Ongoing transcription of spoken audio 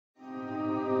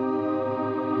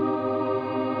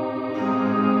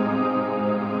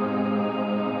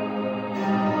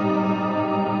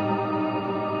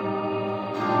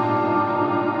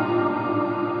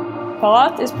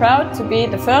PARAT is proud to be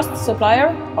the first supplier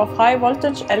of high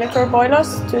voltage electrode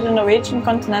boilers to the Norwegian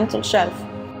continental shelf.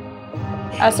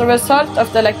 As a result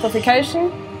of the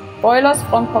electrification, boilers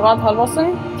from PARAT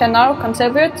Halvorsen can now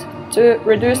contribute to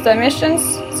reduce the emissions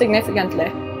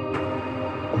significantly.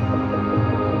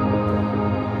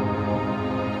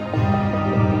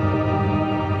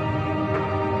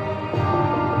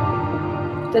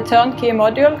 The turnkey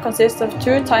module consists of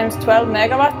 2 × 12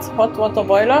 MW hot water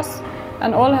boilers,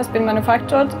 and all has been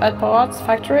manufactured at PARAT's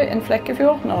factory in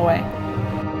Flekkefjord, Norway.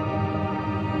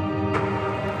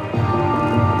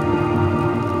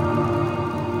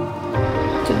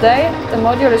 Today, the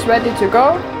module is ready to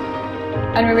go,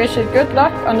 and we wish it good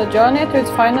luck on the journey to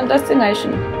its final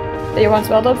destination, the Johan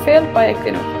Sverdrup field by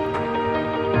Equinor.